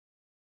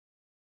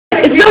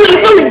It's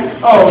filming.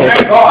 Oh,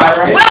 thank God.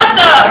 Welcome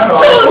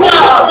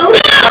to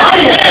the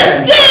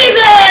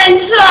Steven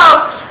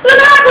Show.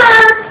 Remember.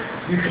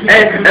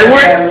 And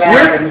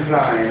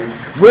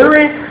we're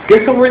in.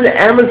 Guess what? We're in the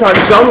Amazon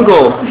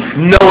jungle.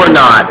 No, we're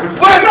not. We're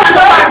in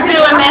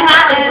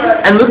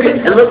Manhattan. And look,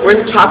 we're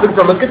in the tropic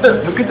zone. Look at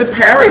the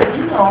parrots.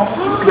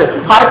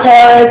 Hi,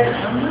 parrots.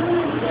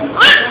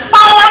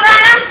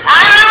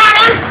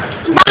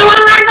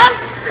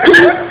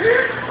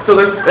 So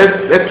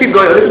let's keep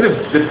going. This is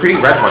the pretty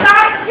red one.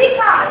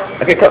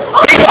 Okay,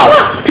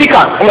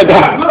 peacock. Oh my God.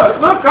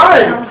 Look,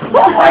 guys.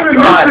 Oh my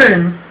God.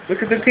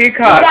 Look at the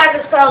peacock. Oh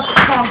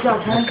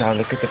my God,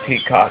 look at the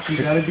peacock. You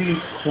gotta be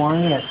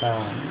quiet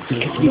though. We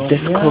get to be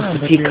this close to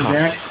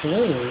peacocks.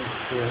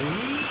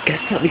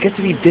 Guess what? We get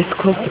to be this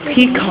close to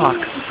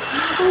peacocks.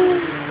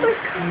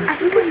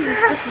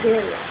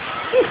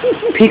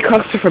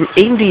 Peacocks are from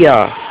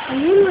India.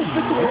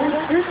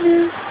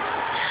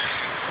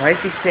 Why is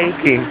he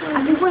shaking?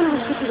 I think we're in a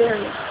restricted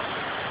area.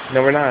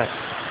 No, we're not.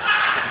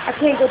 I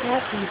can't go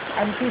past these.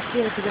 I'm too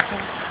scared to go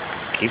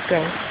past. Keep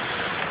going.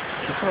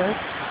 Keep going.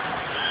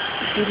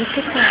 Maybe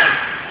keep going.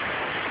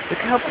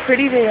 Look how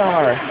pretty they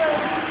are.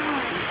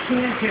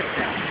 Look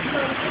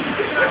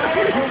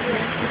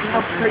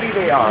how pretty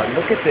they are.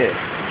 Look at this.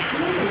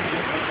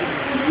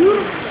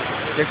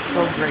 They're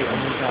so great. Oh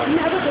my God.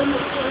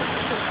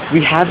 We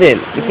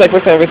haven't. It's like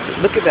we're ever.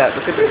 Look at that.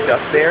 Look at the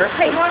stuff there.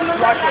 Hey, watch it.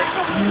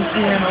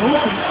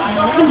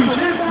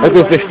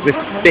 Look, there's this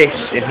fish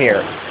in here.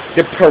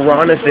 There are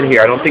piranhas in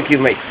here. I don't think you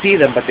might see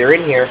them, but they're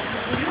in here.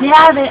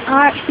 Yeah, they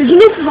are. The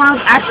guineas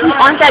piranhas actually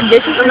aren't that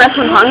vicious unless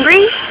we're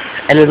hungry.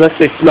 And unless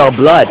they smell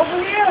blood.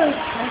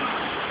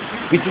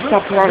 We just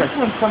saw piranhas.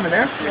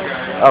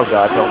 Oh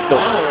God! Don't.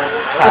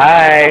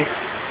 Hi.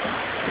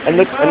 And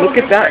look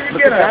at that.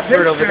 Look at that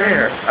bird over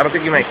there. I don't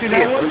think you might see it.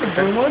 Look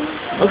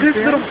at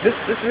this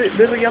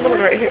little yellow one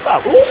right here.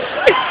 Oh, oh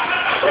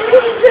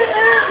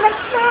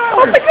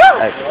my God!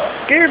 That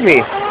scared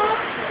me.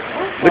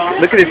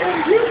 Look at it.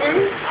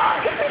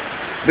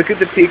 Look at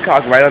the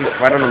peacock right on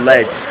the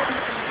ledge.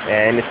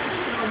 And it's.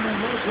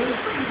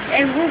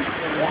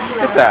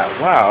 Look at that!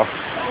 Wow.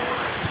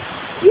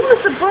 You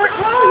must have bird. Oh,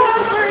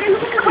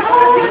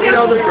 Look at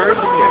all the birds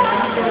in here.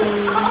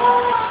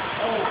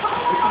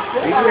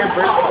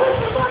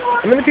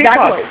 And then the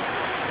peacock.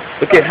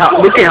 Look at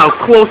how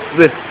close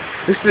this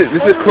is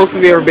as close as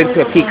we've ever been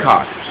to a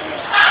peacock.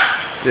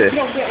 This.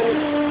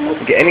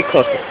 Get any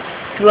closer.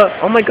 Look,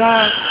 oh my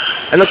God.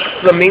 And look,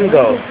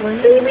 flamingos.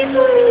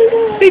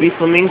 Baby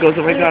flamingos,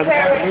 oh my God.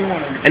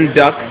 And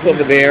ducks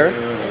over there.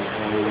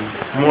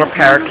 More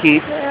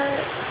parakeets.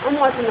 I'm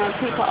watching our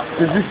peacock.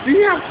 Did you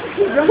see how?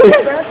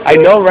 I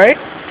know, right?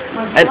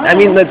 And I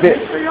mean,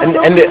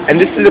 and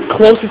this is the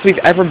closest we've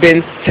ever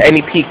been to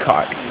any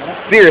peacock.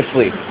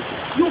 Seriously.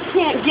 You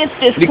can't get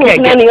this You close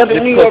can't to get any other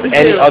this New close York to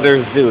any zoo.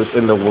 other zoos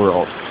in the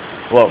world.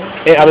 Well,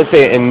 I would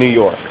say in New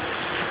York.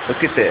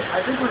 Look at this.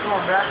 I think we're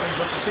going backwards,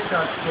 but the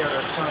peacock's here.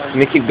 Let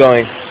me keep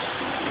going.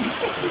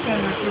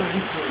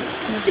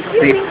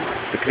 See,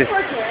 look at this.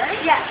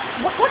 Yeah.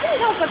 What can you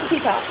tell us about the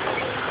peacock?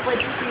 What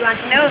do you want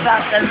to know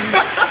about them?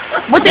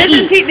 What they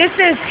eat? This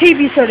is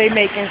TV show they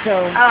making, so.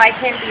 Oh, I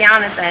can't be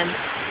on it then.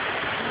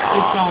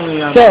 It's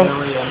only on So,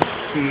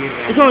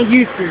 it's on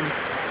YouTube.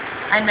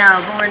 I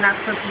know, but we're not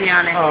supposed to be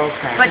on it. Oh,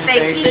 okay. But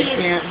they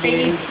can't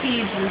eat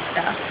seeds and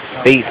stuff.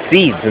 They eat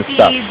seeds and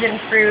stuff. Seeds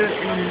and fruit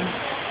and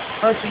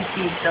mostly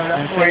seeds, though.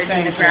 That's where it's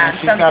in the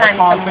ground. She's got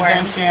Sometimes somewhere.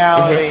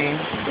 confidentiality.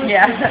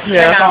 Yeah.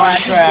 Yeah,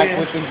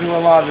 contract with the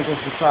Zoological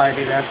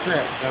Society. That's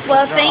it. That's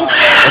Well, thank you.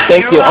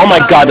 Thank you. Oh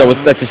my God, that was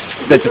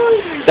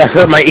that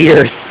hurt my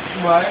ears.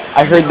 What?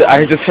 I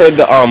just heard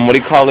the what do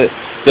you call it?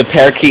 The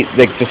parakeet.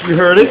 Like just. You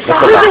heard it? This is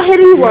the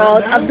hidden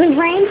world of the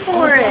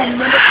rainforest.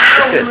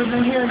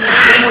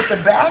 With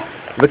the back?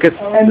 Look at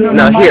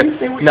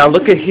now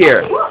look at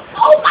here.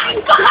 Oh my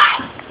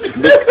God!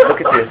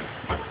 Look at this.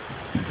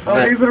 Oh,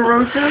 these are the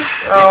roaches?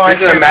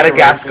 These are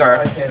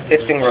Madagascar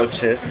hissing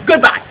roaches.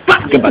 Goodbye.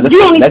 Goodbye. Let's You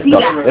go. only Let's see go.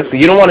 that. Let's go.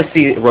 You don't want to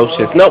see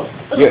roaches. Nope.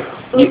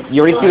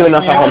 You already see them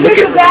enough at home. Look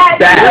at that.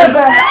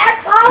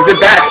 Look at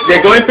that.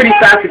 They're going pretty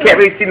fast. You can't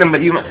really see them,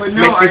 but you might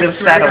see them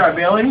shadows.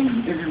 Billy,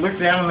 if you look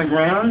down on the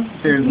ground,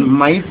 there's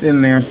mice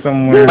in there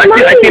somewhere. I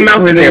see a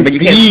mouse in there, but you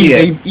can't see it.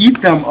 They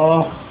eat them.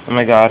 Oh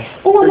my God.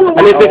 Oh,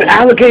 And there's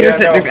alligators.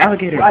 There's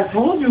alligators. I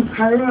told you,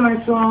 Cairo, and I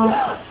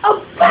saw.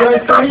 Oh,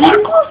 that's so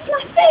close to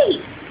my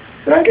face.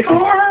 Did I saw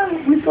her?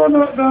 We saw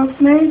the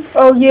snake.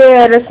 Oh,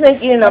 yeah, the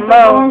snake eating a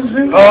mouse.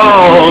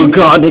 Oh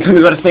God! They told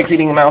me about a snake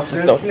eating a mouse.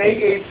 The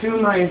snake ate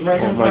 2 mice right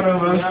in front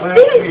of us.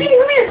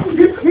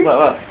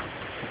 What?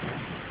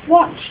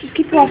 Watch. Just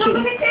keep watching. I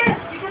don't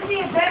want to see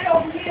a bed.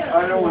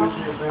 I didn't want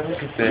to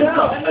see it.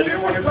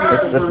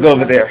 Let's go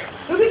over there.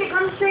 Look at the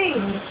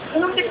conversation.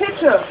 Look at the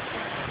picture.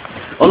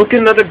 Oh, look at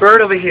another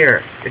bird over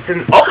here. It's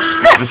in. Oh,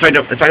 it's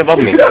right above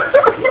me. Look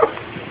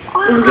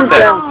at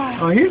that.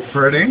 Oh, he's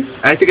pretty.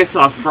 I think I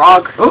saw a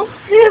frog. Oh,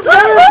 He's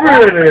very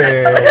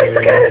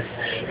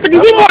pretty. But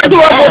he's more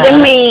adorable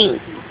than me.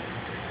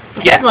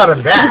 Yeah. That's not a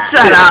bat.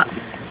 Shut up.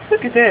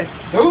 look at this.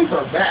 Those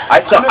are bad.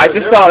 I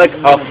just saw like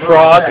a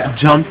frog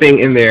jumping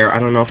in there. I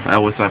don't know if I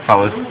was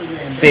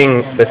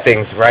seeing the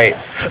things right.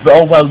 But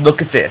oh well,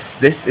 look at this.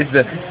 This is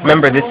the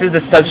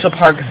Central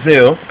Park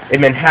Zoo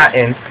in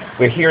Manhattan.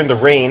 We're here in the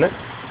rain.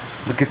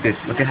 Look at this.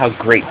 Look at how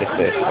great this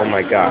is. Oh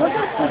my God.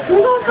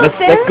 Let's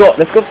go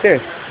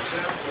upstairs.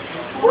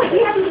 Wait,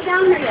 we haven't been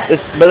down here yet.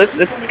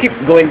 Let's keep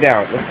going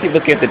down. Let's keep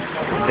looking at the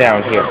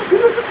down here.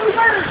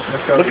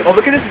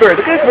 Look at this bird.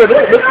 Look at this bird.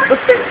 Look.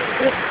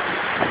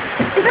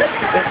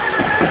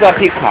 This is a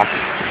peacock.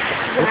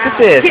 Look at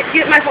this.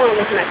 Get my phone and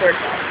listen to that bird.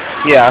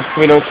 Yeah,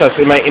 we don't trust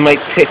it. It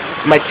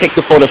might take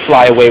the phone and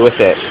fly away with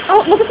it.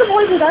 Oh, look at the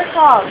boys and dark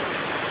frogs.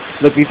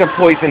 Look, these are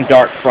poison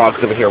dart frogs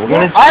over here.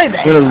 We're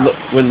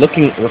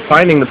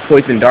finding the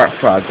poison dart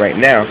frog right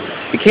now.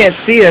 We can't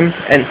see him,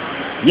 and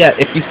yeah,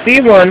 if you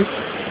see one,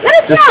 let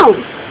us know.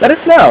 Let us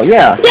know.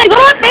 Yeah. Yeah, go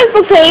on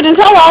Facebook page and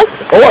tell us.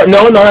 Or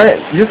no,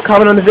 just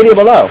comment on the video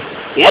below.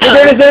 Yeah. Oh,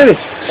 there it is.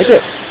 That's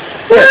it.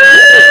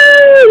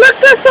 Look,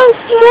 they're so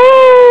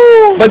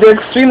small. But they're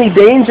extremely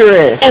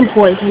dangerous. And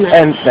poisonous.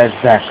 And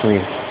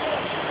exactly.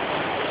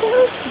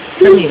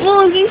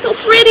 Oh, they're so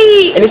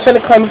pretty. And he's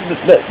trying to climb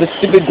the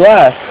stupid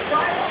glass.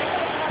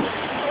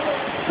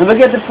 So look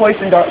at the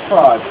poison dart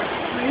frog.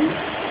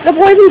 The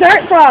poison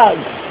dart frog.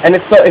 And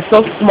it's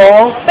so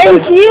small.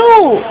 Thank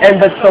you. And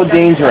but so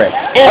dangerous.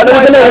 And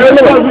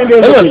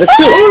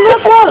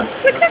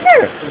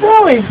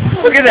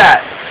Look at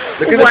that.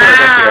 Look at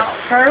Wow.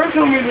 Cairo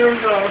told me there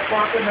was a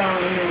crocodile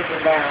in here with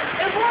a bat.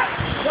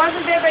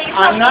 Wasn't there, but you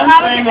I'm not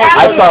saying that.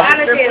 I saw. I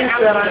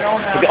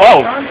don't have Oh.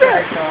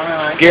 contact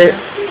on.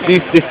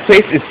 This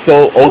place is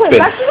so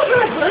open.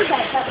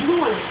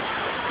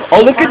 Oh,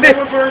 look at this.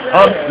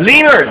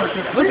 Lemurs.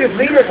 Look at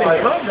lemurs.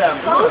 I love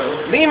that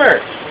bird.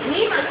 Lemurs.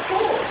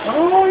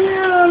 Oh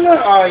yeah,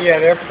 look. Oh yeah,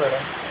 they're pretty.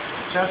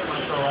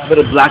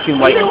 Little black and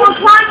white. We're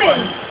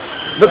climbing.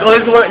 Look,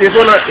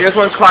 there's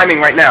one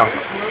climbing right now.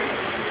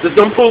 Just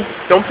don't poop.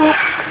 Don't poop.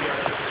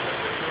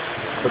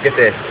 Look at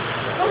this.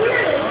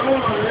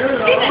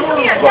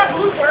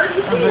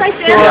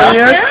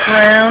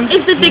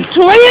 It's the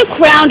Victoria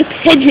crowned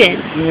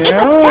pigeon.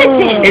 Yeah. It's a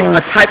pigeon. It's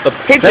a type of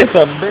pigeon. It's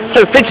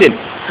a pigeon.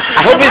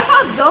 I hope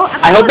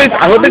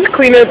it's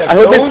cleaner. I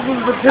hope it's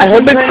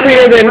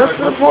cleaner than.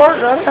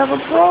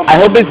 I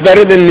hope it's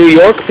better than New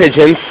York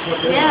pigeons.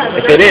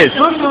 Yeah. If it is.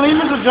 Look, the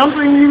lemurs are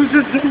jumping. He was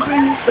just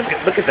jumping.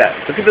 Look at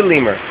that. Look at the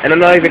lemur. And I'm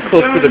not even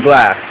close to the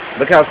glass.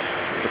 Look at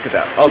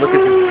that. Oh, look,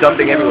 it's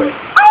jumping everywhere.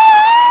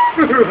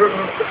 Look at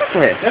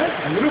it. That's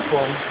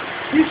beautiful.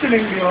 He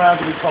shouldn't be allowed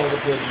to be called a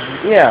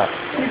pigeon. Yeah.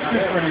 He's too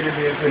pretty to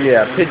be a pigeon.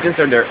 Yeah, pigeons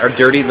are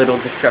dirty little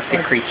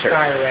disgusting creatures.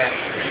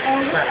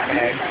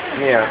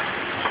 Yeah.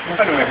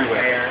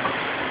 Everywhere.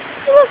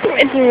 Look,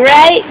 it's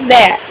right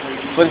there.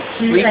 One's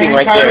sleeping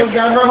right there. Cairo's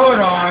got her hood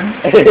on.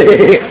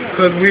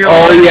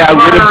 Oh yeah,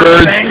 we're the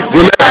birds.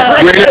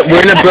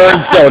 We're in a bird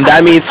zone.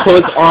 That means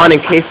hoods on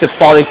in case the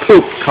falling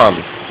poop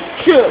comes.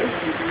 True.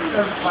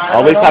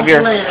 Always have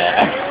your.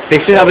 They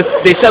should have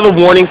a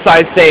warning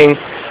sign saying.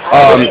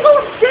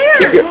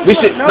 We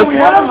should.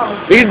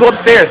 We can go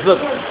upstairs. Look.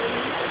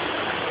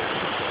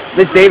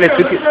 Miss Davis,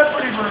 look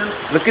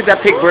at that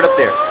pink bird up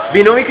there. But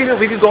you know we could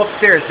go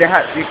upstairs. They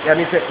have. We just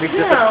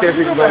upstairs.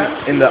 We can go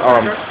in the.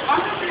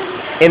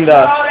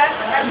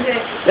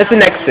 That's an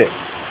exit.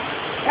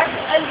 That's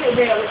the exit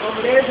there.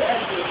 Over there's the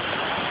exit.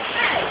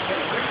 Hey.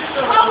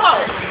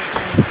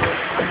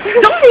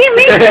 Don't leave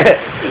me.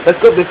 Let's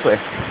go this way.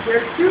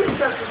 There's two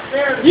sets of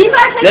stairs. You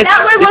guys take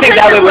that way. We'll take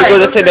that way. We'll go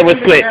this way. Then we'll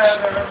split.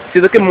 See,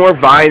 look at more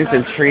vines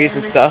and trees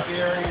and stuff.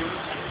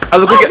 Oh,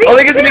 look at it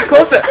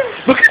closer.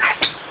 Look at that.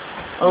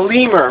 A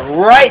lemur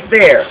right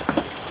there.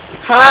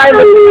 Hi,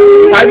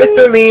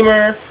 Mr.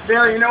 Lemur.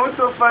 Barry, you know what's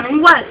so funny?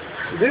 What?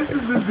 This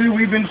is the zoo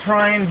we've been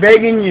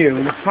begging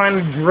you, trying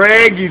to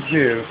drag you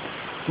to.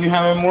 You're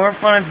having more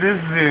fun at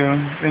this zoo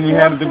than you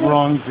had at the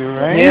Bronx Zoo,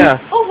 right? Yeah.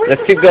 Oh,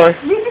 Let's keep going.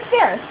 Leave the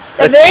stairs.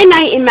 The very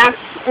night in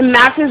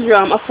Max's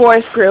room, a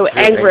forest grew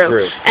and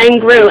grew and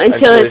grew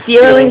until its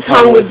yearlings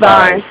hung with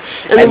bars,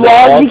 and the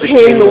walls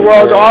became the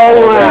world all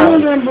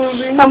around.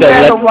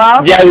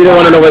 Yeah, we don't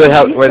want to know where that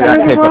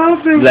came from.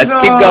 Let's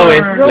keep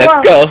going.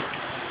 Let's go.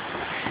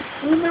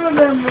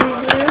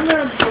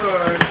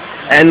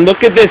 And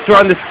look at this. We're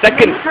on the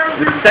second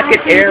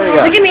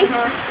area. Look at me.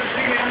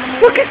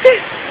 Look at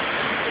this.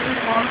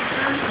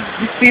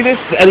 You see this?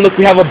 And look,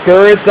 we have a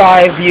bird's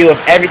eye view of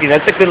everything.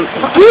 That's like the.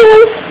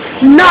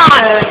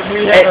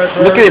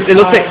 Look at this. It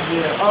looks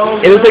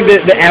like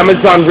the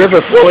Amazon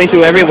River flowing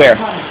through everywhere.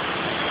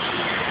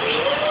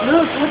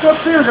 Look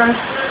up there, guys.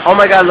 Oh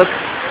my God! Look.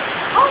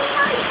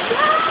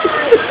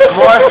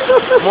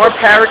 More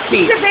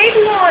parakeets. The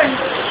baby one.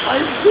 I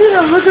see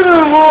them. Look at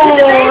them. Oh,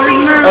 that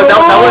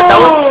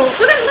was.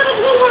 Look at the little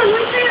blue one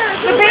right there.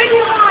 The baby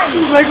one.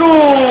 He's like,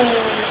 I'm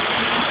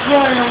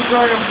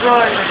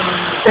trying.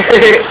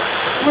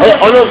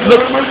 Oh no!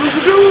 Look! What am I supposed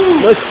to do?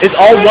 Look! It's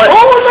all one.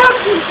 Oh, look!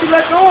 She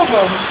let go of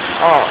them.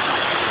 Oh.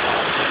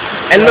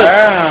 And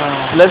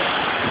look,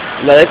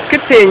 let's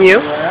continue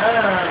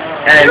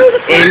and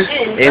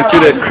into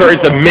the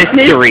curse of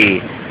mystery.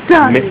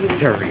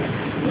 mystery.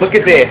 Look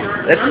at this.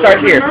 Let's start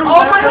here.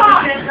 Oh my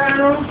God!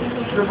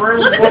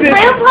 Look at the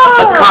grandpa!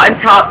 A cotton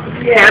top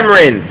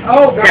tamarin.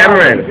 Oh, God.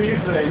 Tamarin. He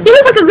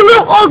looks like a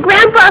little old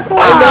grandpa. I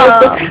know,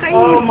 so tiny.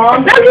 Oh,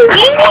 Look at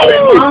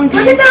eating.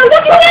 monkeys. Look at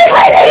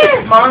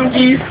that.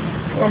 Monkeys.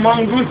 Or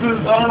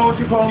mongooses. I don't know what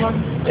you call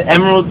them. The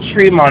emerald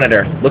tree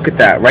monitor. Look at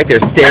that, right there,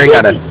 staring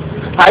at us.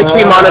 Hi,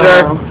 tree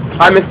monitor.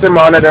 Hi, Mr.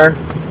 Monitor.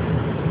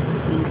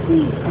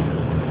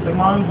 The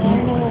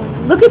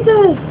monkeys. Look at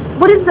this.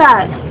 What is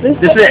that? This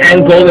is an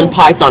Angolan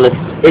python.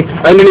 It's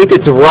underneath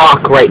its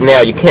rock right now.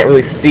 You can't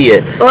really see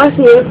it. Oh, I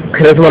see it.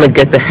 It doesn't want to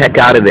get the heck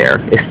out of there.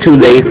 It's too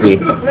lazy.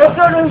 And look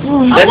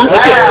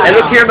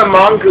here, the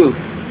mongoose.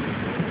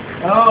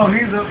 Oh,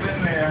 he's up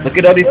in there. Look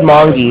at all these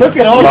mongooses. Look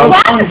at all the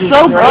That's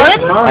so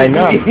good. I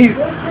know.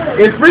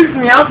 It freaks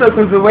me out though,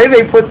 because the way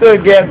they put the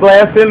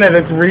glass in that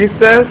it's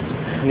recessed,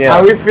 I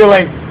always feel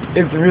like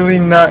it's really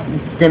not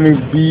gonna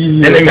be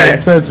here. And then I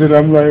touch it,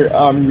 I'm like,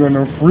 I'm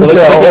gonna freak Look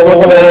out. at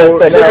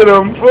Look at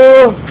him.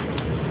 Oh.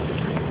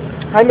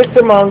 Hi,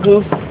 Mr.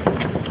 Mongoose.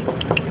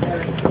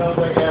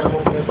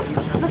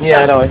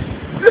 Yeah, I know.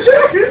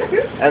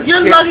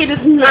 You're lucky this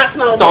does not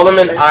smell.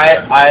 Solomon, I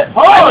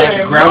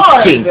ground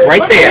king,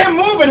 right there. Hey,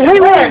 moving. Hey,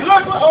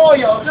 look, oh,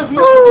 y'all, just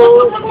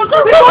look.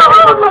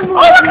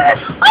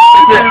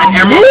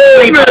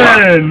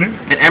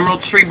 An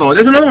emerald tree bowl.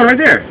 There's another one right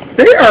there.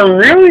 They are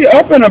really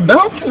up and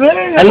about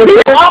today. And look,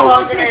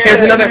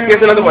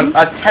 here's another one.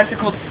 A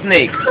tentacled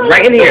snake,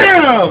 right in here.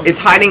 It's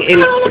hiding in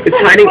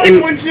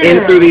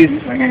through these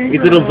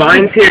little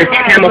vines here. It's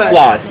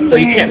camouflage, so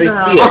you can't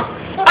really see it.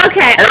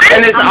 Okay. And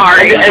it's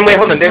and wait,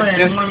 hold on.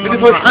 There's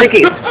one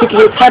sticking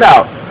its head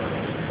out.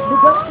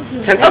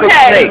 Tentacled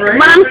snake.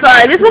 But I'm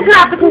sorry. This will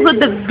have to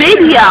conclude the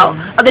video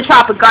of the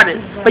Tropic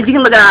Garden. But you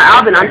can look at our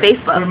album on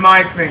Facebook. With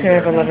my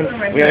finger.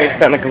 We already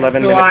spent like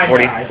 11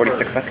 minutes,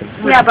 46 seconds.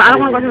 Yeah, but I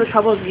don't want to go through the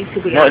trouble of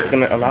YouTube again. No, it's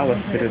going to allow us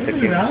to do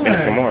 15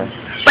 minutes or more.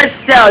 But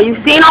still,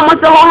 you've seen almost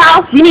the whole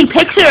house. You need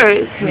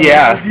pictures.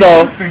 Yeah,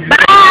 so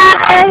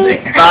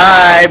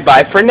Bye.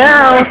 bye for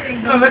now.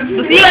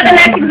 See you at the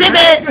next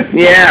exhibit.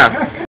 Yeah.